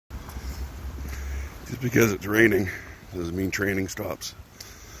Just because it's raining doesn't mean training stops.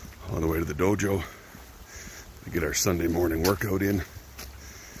 On the way to the dojo to get our Sunday morning workout in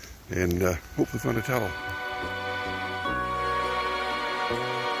and hopefully find a towel.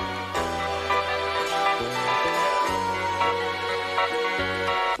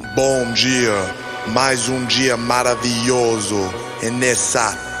 Bom dia, mais dia maravilhoso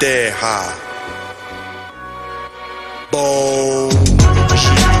nessa terra. Bom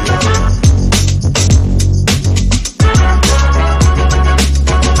dia.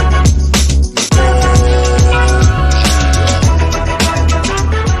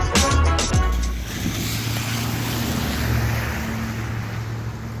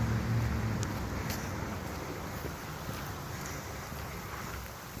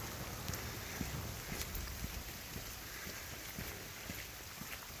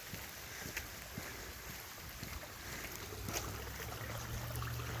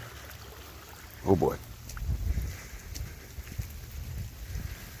 'Oh boy.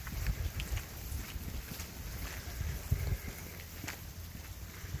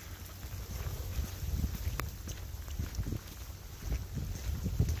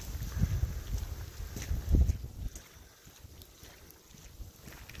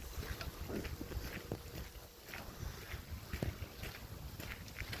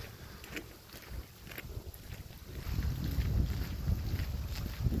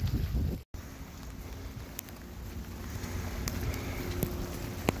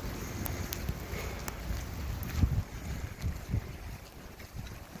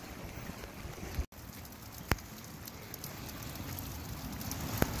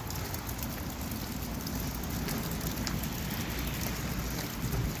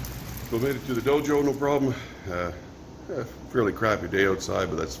 So made it to the dojo, no problem. Fairly crappy day outside,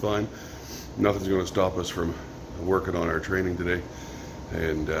 but that's fine. Nothing's going to stop us from working on our training today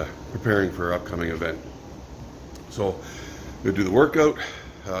and preparing for our upcoming event. So we'll do the workout,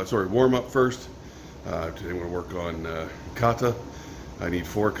 warm up first. Today I'm going to work on Kata. I need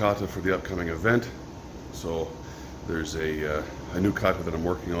 4 Kata for the upcoming event. So there's a new Kata that I'm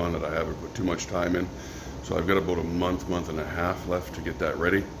working on that I haven't put too much time in. So I've got about a month and a half left to get that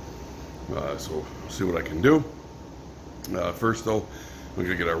ready. So see what I can do. First though, we're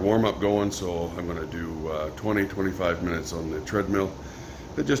going to get our warm-up going, so I'm going to do 20-25 minutes on the treadmill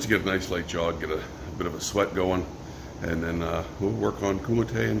just to get a nice light jog, get a bit of a sweat going, and then we'll work on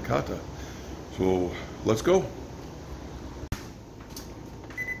Kumite and Kata. So let's go.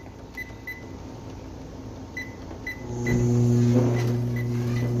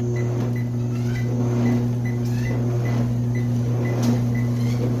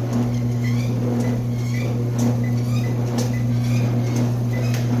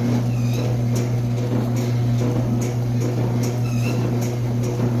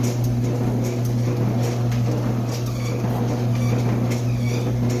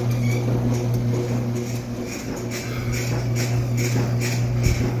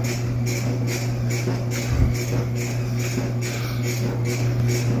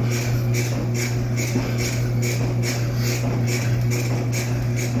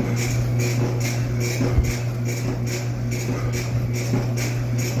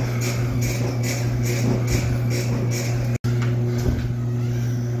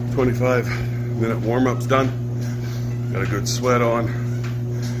 Minute warm-up's done. Got a good sweat on.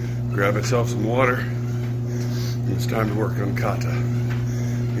 Grab myself some water. And it's time to work on Kata.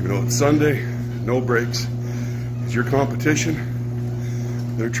 Even though it's Sunday, no breaks. It's your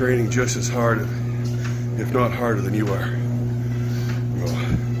competition. They're training just as hard, if not harder than you are. Well,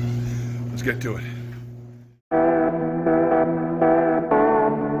 let's get to it.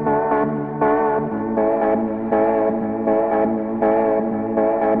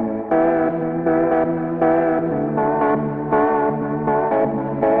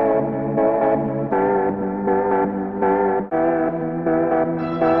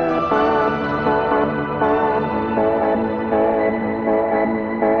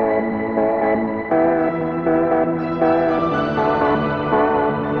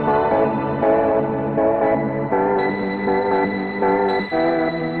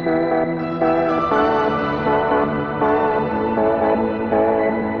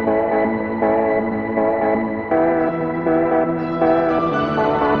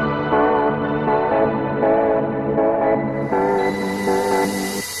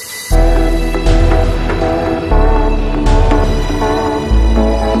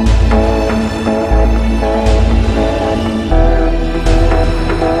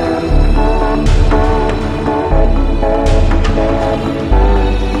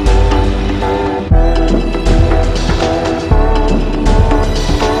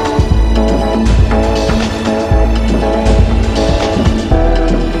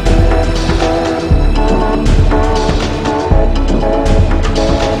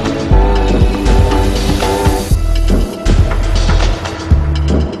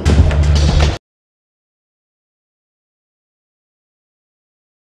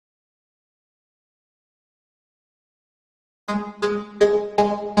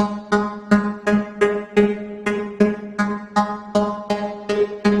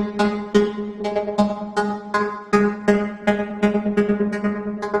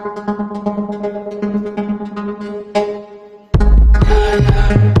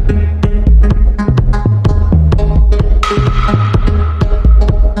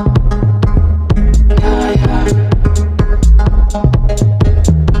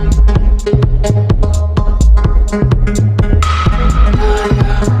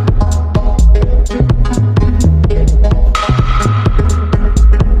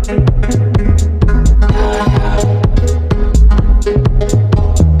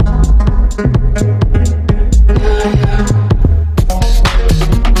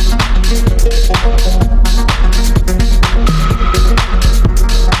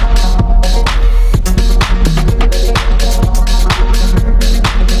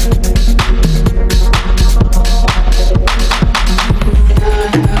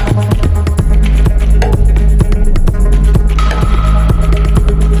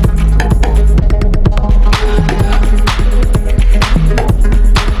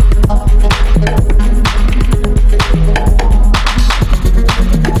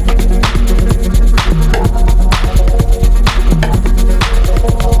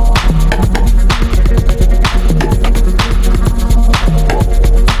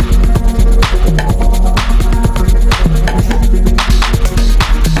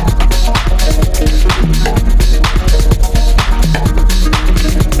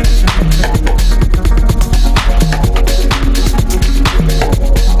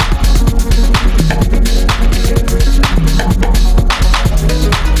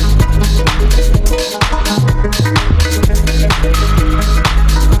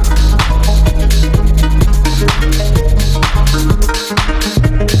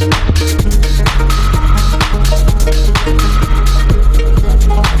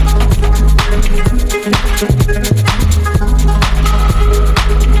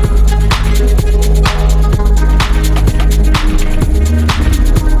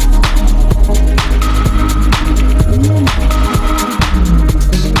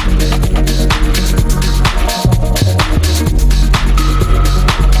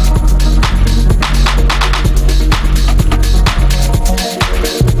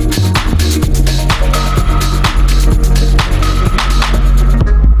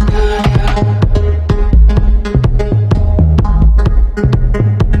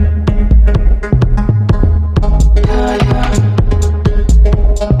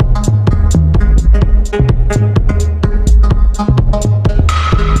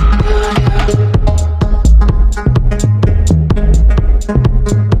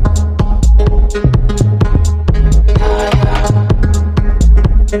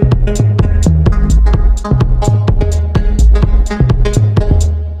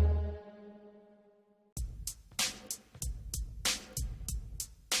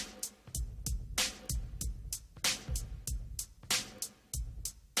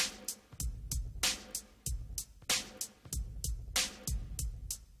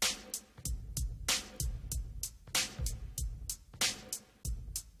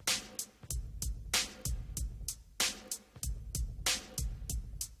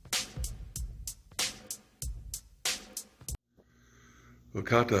 Well,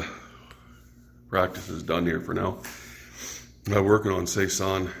 Kata practice is done here for now. I'm working on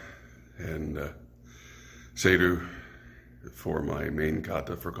Seisan and Seiru for my main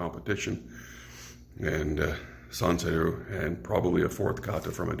kata for competition, and Sanseiru, and probably a fourth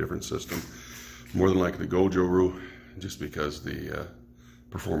kata from a different system. More than likely Gojo-ru, just because the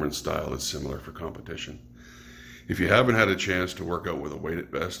performance style is similar for competition. If you haven't had a chance to work out with a weighted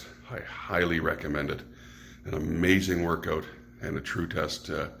vest, I highly recommend it. An amazing workout and a true test.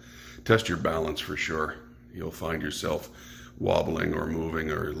 Test your balance for sure. You'll find yourself wobbling or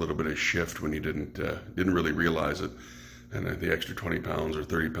moving or a little bit of shift when you didn't really realize it. And the extra 20 pounds or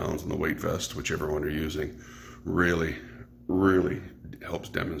 30 pounds in the weight vest, whichever one you're using, really helps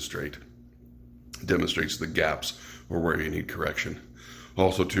demonstrates the gaps or where you need correction.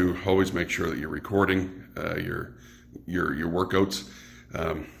 Also, too, always make sure that you're recording your workouts.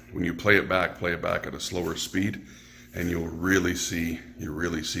 When you play it back at a slower speed, and you'll really see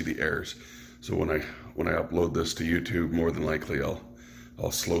the errors. So when I upload this to YouTube, more than likely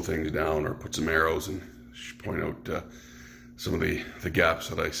I'll slow things down or put some arrows and point out some of the gaps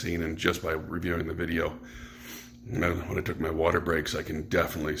that I've seen, and just by reviewing the video. When I took my water breaks, I can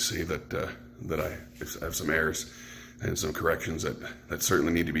definitely see that I have some errors and some corrections that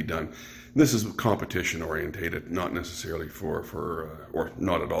certainly need to be done. This is competition orientated, not necessarily or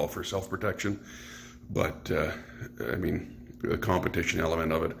not at all for self-protection. But I mean, competition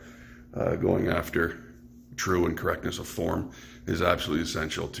element of it, going after true and correctness of form is absolutely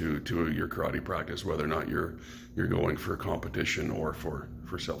essential to your karate practice, whether or not you're going for competition or for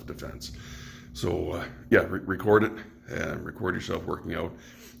self-defense. So yeah, record it and record yourself working out.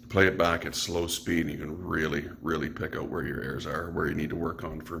 Play it back at slow speed, and you can really pick out where your errors are, where you need to work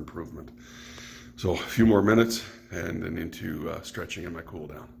on for improvement. So a few more minutes and then into stretching and my cool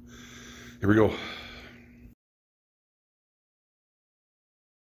down. Here we go.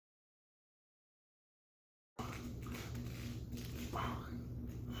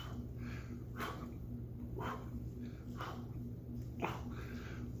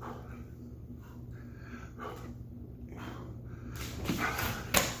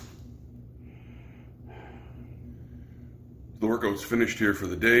 The workout's finished here for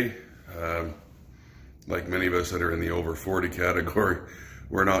the day. Like many of us that are in the over 40 category,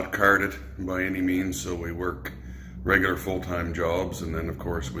 we're not carded by any means, so we work regular full-time jobs, and then of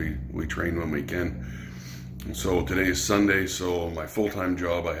course we train when we can. And so today is Sunday, so my full-time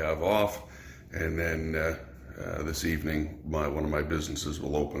job I have off, and then this evening one of my businesses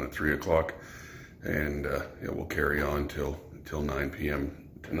will open at 3 o'clock, and it will carry on till 9 p.m.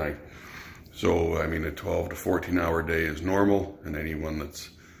 tonight. So I mean, a 12 to 14 hour day is normal, and anyone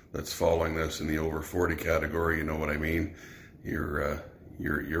that's following this in the over 40 category, you know what I mean.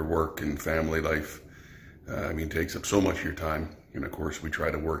 Your work and family life, I mean, takes up so much of your time, and of course we try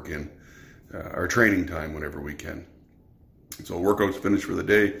to work in our training time whenever we can. So workout's finished for the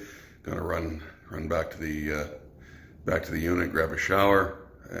day. Gonna run back to the unit, grab a shower,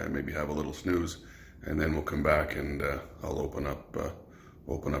 maybe have a little snooze, and then we'll come back and I'll open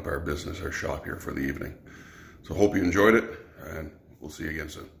up our business, our shop here for the evening. So hope you enjoyed it, and we'll see you again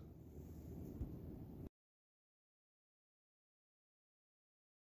soon.